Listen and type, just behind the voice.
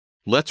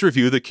Let's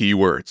review the key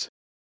words.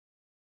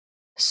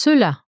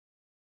 Cela,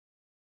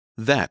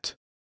 That,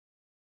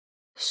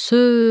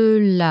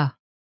 cela,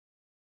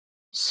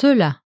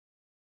 cela.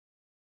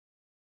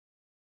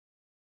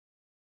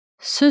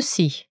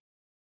 Ceci,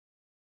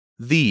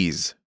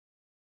 these,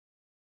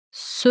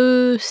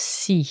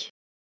 ceci,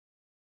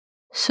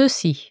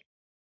 ceci.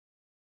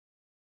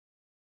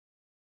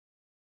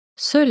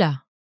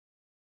 Cela,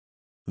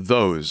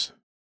 those,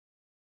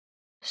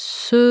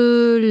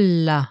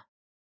 cela,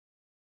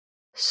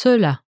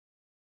 cela.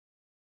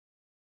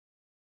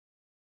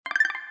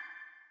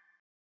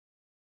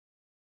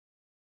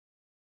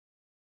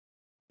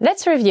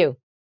 Let's review.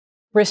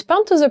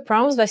 Respond to the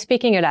prompts by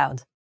speaking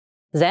aloud.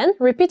 Then,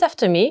 repeat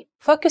after me,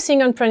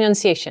 focusing on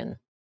pronunciation.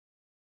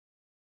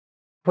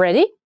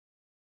 Ready?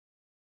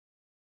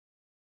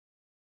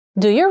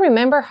 Do you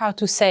remember how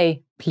to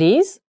say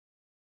please?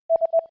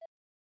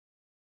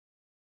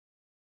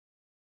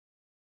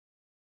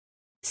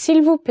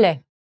 S'il vous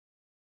plaît.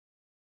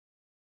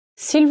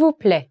 S'il vous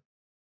plaît.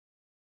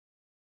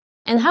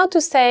 And how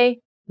to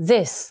say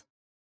this?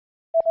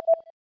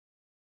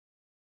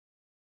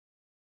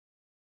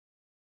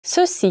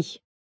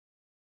 Ceci.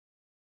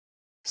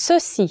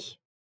 Ceci.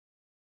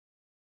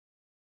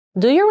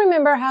 Do you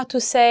remember how to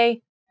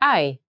say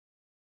I?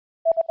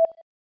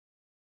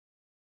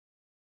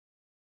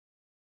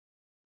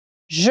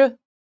 Je.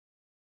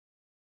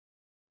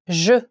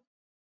 Je.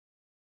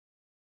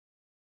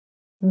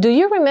 Do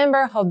you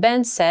remember how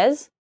Ben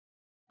says,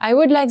 I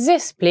would like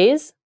this,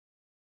 please?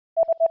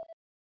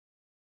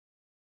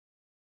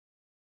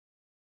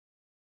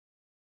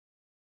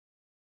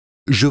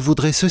 Je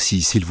voudrais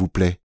ceci, s'il vous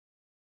plaît.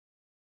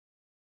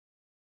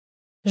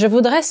 Je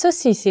voudrais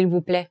ceci, s'il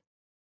vous plaît.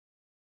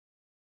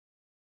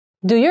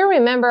 Do you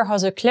remember how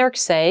the clerk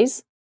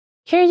says,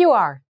 here you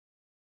are?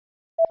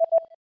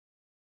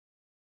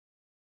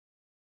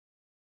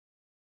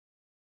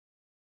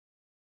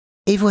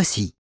 Et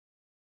voici.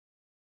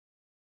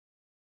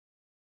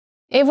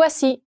 Et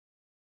voici.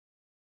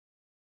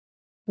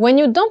 When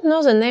you don't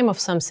know the name of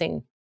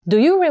something, do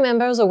you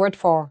remember the word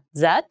for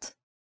that?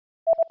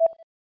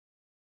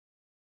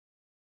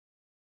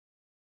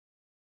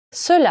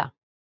 Cela.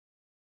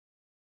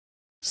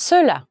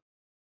 Cela.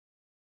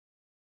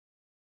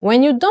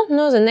 When you don't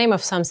know the name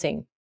of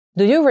something,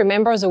 do you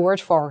remember the word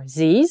for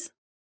these?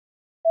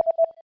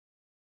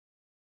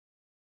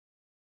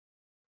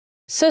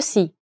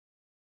 Ceci.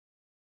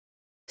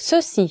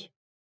 Ceci.